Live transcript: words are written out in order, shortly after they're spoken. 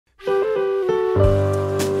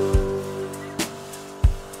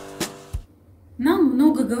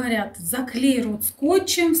говорят, заклей рот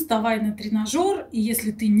скотчем, вставай на тренажер, и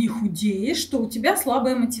если ты не худеешь, то у тебя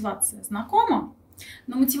слабая мотивация. Знакомо?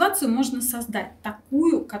 Но мотивацию можно создать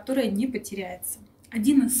такую, которая не потеряется.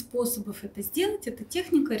 Один из способов это сделать – это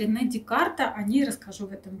техника Рене Декарта, о ней расскажу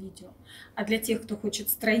в этом видео. А для тех, кто хочет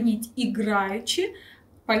стройнить играючи,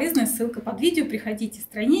 полезная ссылка под видео, приходите,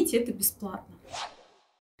 стройните, это бесплатно.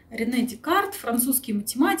 Рене Декарт – французский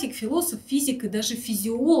математик, философ, физик и даже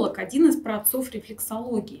физиолог, один из праотцов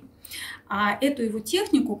рефлексологии. А эту его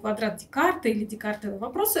технику, квадрат Декарта или декартовые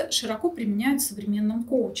вопросы, широко применяют в современном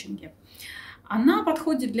коучинге. Она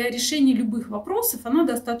подходит для решения любых вопросов, она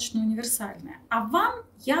достаточно универсальная. А вам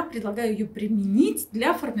я предлагаю ее применить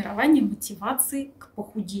для формирования мотивации к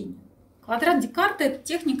похудению. Квадрат Декарта – это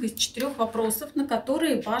техника из 4 вопросов, на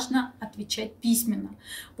которые важно отвечать письменно.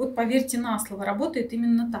 Вот поверьте на слово, работает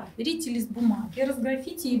именно так. Берите лист бумаги,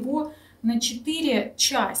 разграфите его на 4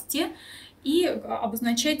 части и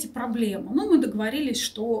обозначайте проблему. Ну, мы договорились,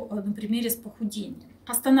 что на примере с похудением.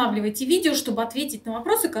 Останавливайте видео, чтобы ответить на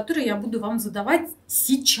вопросы, которые я буду вам задавать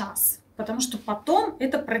сейчас, потому что потом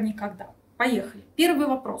это про никогда. Поехали. Первый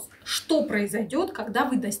вопрос. Что произойдет, когда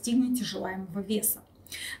вы достигнете желаемого веса?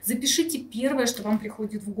 Запишите первое, что вам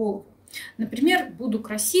приходит в голову. Например, буду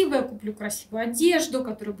красивая, куплю красивую одежду,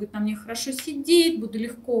 которая будет на мне хорошо сидеть, буду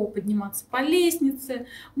легко подниматься по лестнице,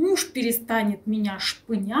 муж перестанет меня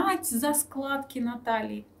шпынять за складки на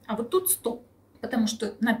талии. А вот тут стоп, потому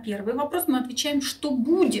что на первый вопрос мы отвечаем, что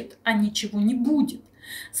будет, а ничего не будет.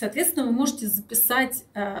 Соответственно, вы можете записать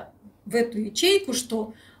в эту ячейку,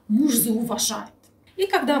 что муж зауважает. И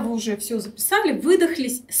когда вы уже все записали,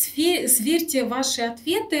 выдохлись, сверьте ваши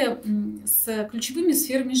ответы с ключевыми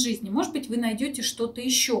сферами жизни. Может быть, вы найдете что-то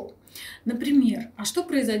еще. Например, а что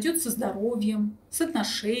произойдет со здоровьем, с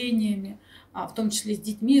отношениями, в том числе с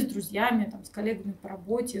детьми, с друзьями, там, с коллегами по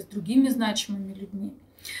работе, с другими значимыми людьми.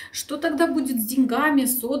 Что тогда будет с деньгами,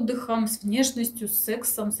 с отдыхом, с внешностью, с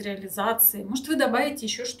сексом, с реализацией? Может, вы добавите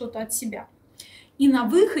еще что-то от себя. И на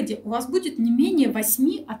выходе у вас будет не менее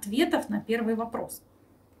 8 ответов на первый вопрос.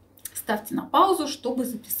 Ставьте на паузу, чтобы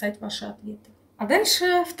записать ваши ответы. А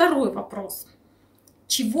дальше второй вопрос.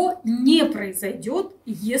 Чего не произойдет,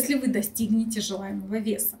 если вы достигнете желаемого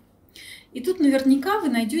веса? И тут наверняка вы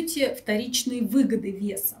найдете вторичные выгоды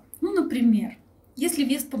веса. Ну, например, если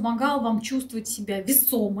вес помогал вам чувствовать себя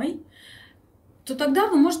весомой, то тогда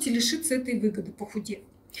вы можете лишиться этой выгоды, похудев.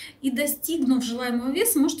 И достигнув желаемого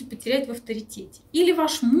веса, можете потерять в авторитете. Или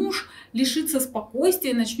ваш муж лишится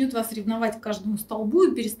спокойствия, начнет вас ревновать к каждому столбу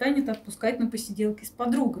и перестанет отпускать на посиделки с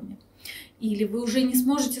подругами. Или вы уже не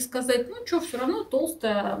сможете сказать, ну что, все равно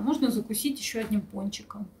толстая, можно закусить еще одним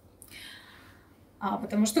пончиком.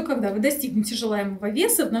 Потому что когда вы достигнете желаемого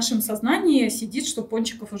веса, в нашем сознании сидит, что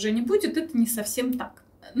пончиков уже не будет. Это не совсем так.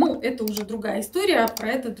 Ну, это уже другая история, про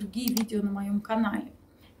это другие видео на моем канале.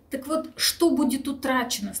 Так вот, что будет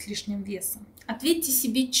утрачено с лишним весом? Ответьте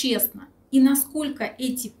себе честно, и насколько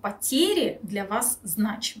эти потери для вас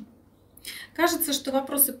значимы. Кажется, что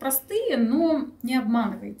вопросы простые, но не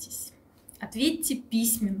обманывайтесь. Ответьте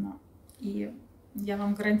письменно, и я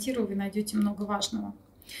вам гарантирую, вы найдете много важного.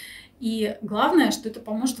 И главное, что это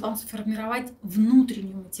поможет вам сформировать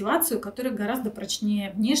внутреннюю мотивацию, которая гораздо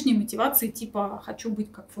прочнее внешней мотивации типа «хочу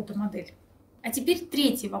быть как фотомодель». А теперь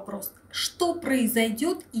третий вопрос. Что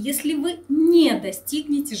произойдет, если вы не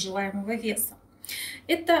достигнете желаемого веса?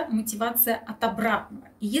 Это мотивация от обратного.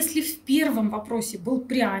 И если в первом вопросе был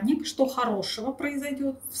пряник, что хорошего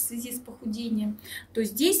произойдет в связи с похудением, то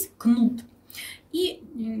здесь кнут.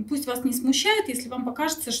 И пусть вас не смущает, если вам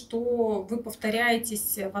покажется, что вы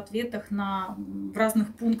повторяетесь в ответах в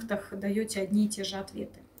разных пунктах, даете одни и те же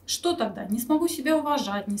ответы. Что тогда? Не смогу себя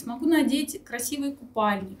уважать, не смогу надеть красивый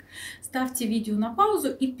купальник. Ставьте видео на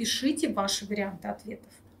паузу и пишите ваши варианты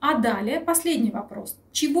ответов. А далее последний вопрос.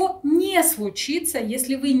 Чего не случится,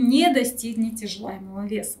 если вы не достигнете желаемого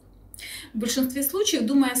веса? В большинстве случаев,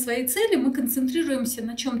 думая о своей цели, мы концентрируемся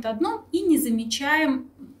на чем-то одном и не замечаем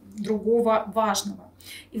другого важного.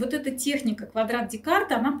 И вот эта техника квадрат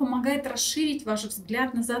Декарта, она помогает расширить ваш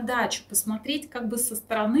взгляд на задачу, посмотреть как бы со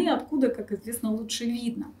стороны, откуда, как известно, лучше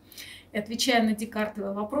видно. И отвечая на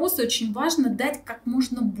декартовые вопросы, очень важно дать как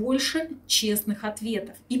можно больше честных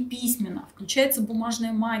ответов. И письменно. Включается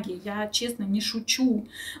бумажная магия. Я, честно, не шучу.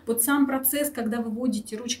 Вот сам процесс, когда вы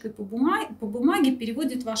водите ручкой по бумаге,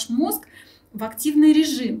 переводит ваш мозг в активный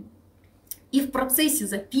режим. И в процессе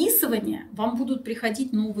записывания вам будут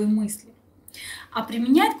приходить новые мысли. А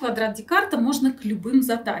применять квадрат Декарта можно к любым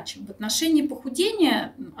задачам. В отношении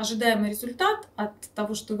похудения ожидаемый результат от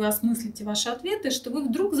того, что вы осмыслите ваши ответы, что вы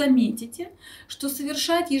вдруг заметите, что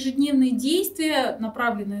совершать ежедневные действия,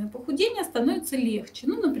 направленные на похудение, становится легче.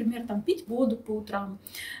 Ну, например, там, пить воду по утрам,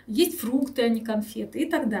 есть фрукты, а не конфеты и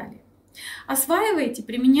так далее. Осваивайте,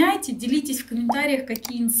 применяйте, делитесь в комментариях,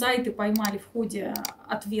 какие инсайты поймали в ходе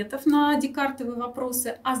ответов на декартовые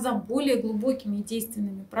вопросы, а за более глубокими и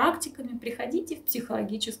действенными практиками приходите в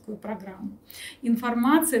психологическую программу.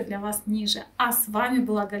 Информация для вас ниже. А с вами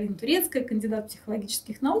была Галина Турецкая, кандидат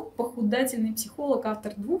психологических наук, похудательный психолог,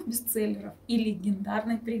 автор 2 бестселлеров и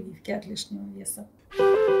легендарной прививки от лишнего веса.